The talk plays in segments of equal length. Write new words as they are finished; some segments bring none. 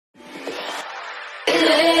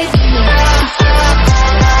Hey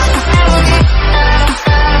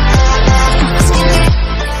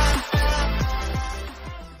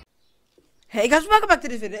guys, welcome back to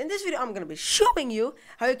this video. In this video, I'm gonna be showing you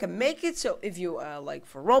how you can make it so if you like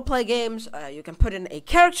for roleplay games, you can put in a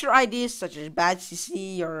character ID such as Bad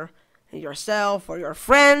CC or yourself or your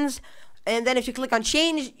friends, and then if you click on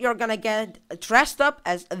change, you're gonna get dressed up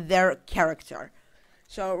as their character.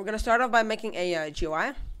 So we're gonna start off by making a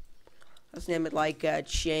GUI. Let's name it like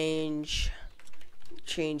change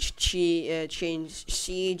C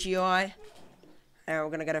GUI, and we're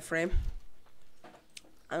gonna get a frame.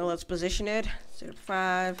 And let's position it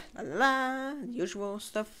 0.5, la la, the usual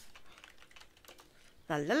stuff,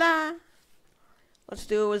 la la la. Let's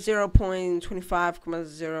do 0.25,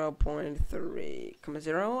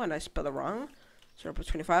 0.3, and I spelled it wrong.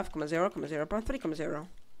 0.25, 0.3, 0.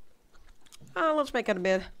 Let's make it a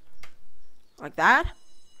bit like that.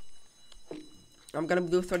 I'm gonna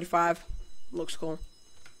do 35. Looks cool.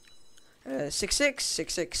 66,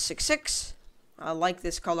 66, 66. I like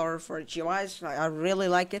this color for GUIs. I really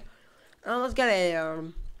like it. Let's get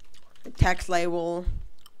a text label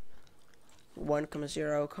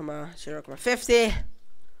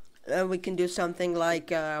 1,0,0,50. We can do something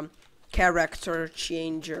like character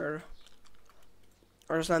changer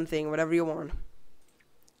or something, whatever you want.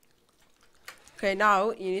 Okay,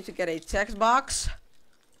 now you need to get a text box.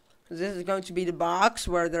 This is going to be the box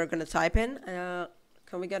where they're gonna type in.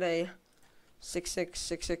 Can we get a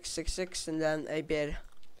 666666 and then a bit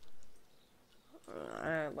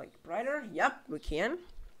like brighter? Yep, we can.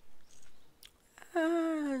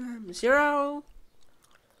 0.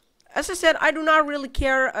 As I said, I do not really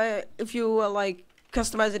care if you like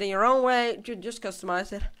customize it in your own way. Just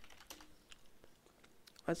customize it.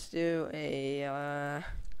 Let's do a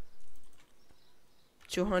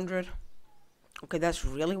 200. Okay, that's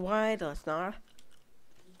really wide. Let's not.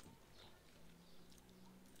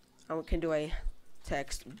 And we can do a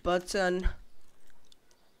text button.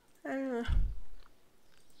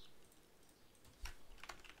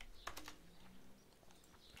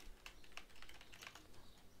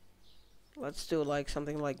 Let's do like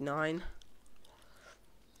something like 9.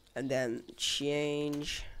 And then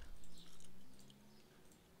change.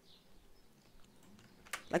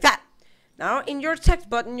 Like that. Now in your text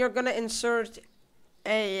button, you're gonna insert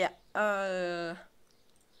a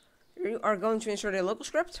you are going to insert a local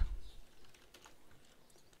script.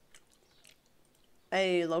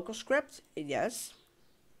 A local script, yes.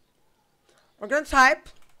 We're gonna type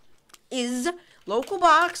is local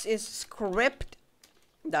box is script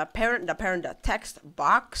the parent text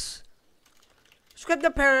box script the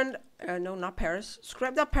parent no, not Paris,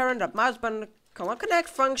 script the parent mouse button connect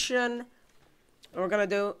function. And we're gonna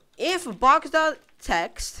do if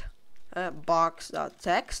box.text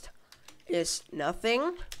is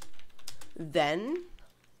nothing, then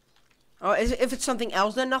if it's something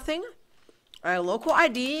else then nothing. Local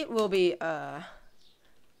ID will be to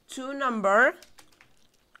number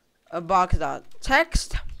a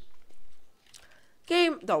box.text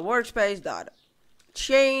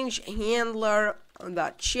game.workspace.change handler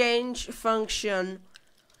 .change function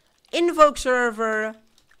invoke server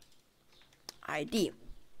ID.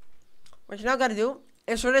 What you now gotta do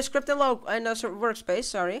is insert a script in workspace,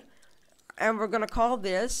 sorry, and we're gonna call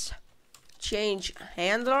this change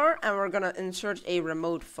handler, and we're gonna insert a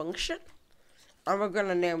remote function. And we're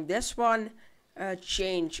gonna name this one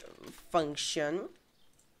change function.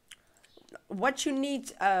 What you need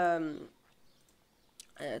to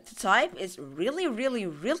type is really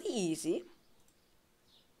easy.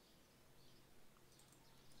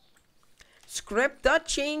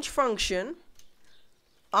 Script.change function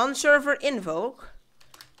on server invoke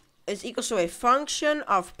is equals to a function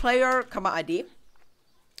of player, ID.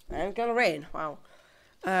 I'm gonna rain. Wow.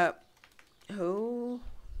 What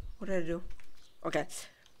did I do? Okay,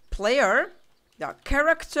 player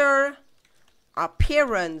character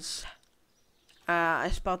appearance. I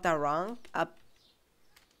spelled that wrong.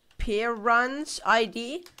 Appearance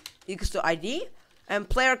ID equals to ID, and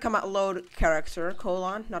player load character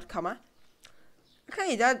colon, not comma.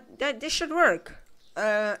 Okay, this should work.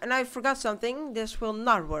 And I forgot something. This will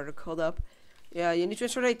not work. Hold up. Yeah, you need to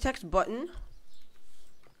insert a text button.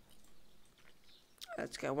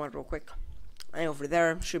 Let's get one real quick. And over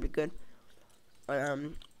there should be good.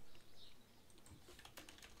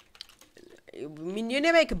 You need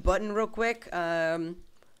to make a button real quick.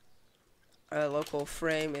 Local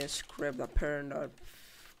frame is script parent of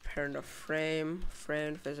frame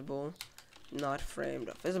visible, not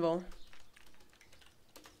frame.visible.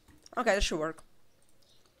 Okay, this should work.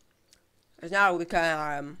 Now we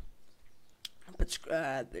can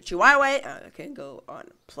open the GUI. I can go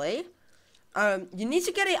on play. You need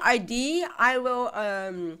to get an ID. I will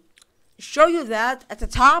show you that at the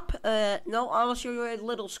top. No, I will show you a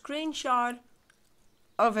little screenshot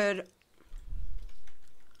of it.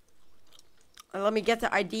 Let me get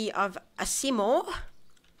the ID of Asimo,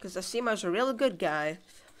 because Asimo is a really good guy.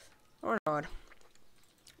 Or not.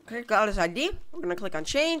 Okay, got his ID. We're gonna click on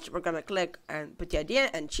change. We're gonna click and put the ID in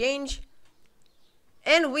and change.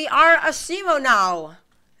 And we are Asimo now.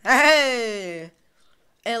 Hey!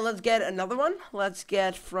 And let's get another one. Let's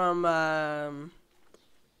get from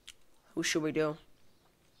who should we do?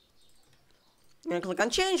 I'm gonna click on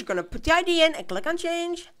change. We're gonna put the ID in and click on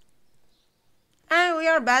change. And we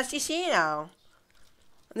are Bad CC now.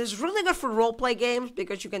 And this is really good for roleplay games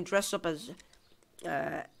because you can dress up as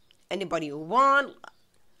anybody you want.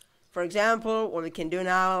 For example, what we can do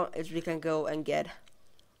now is we can go and get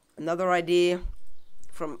another ID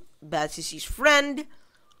from Bad CC's friend.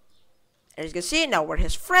 As you can see, now we're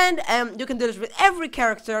his friend, and you can do this with every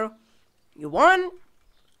character you want.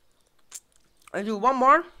 I'll do one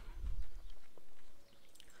more.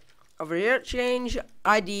 Over here, change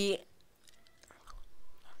ID.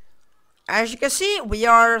 As you can see, we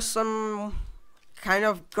are some kind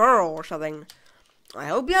of girl or something. I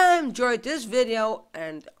hope you enjoyed this video,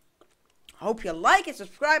 and I hope you like and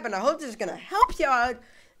subscribe, and I hope this is gonna help you out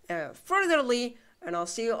furtherly. And I'll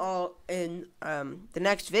see you all in the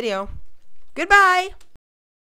next video. Goodbye!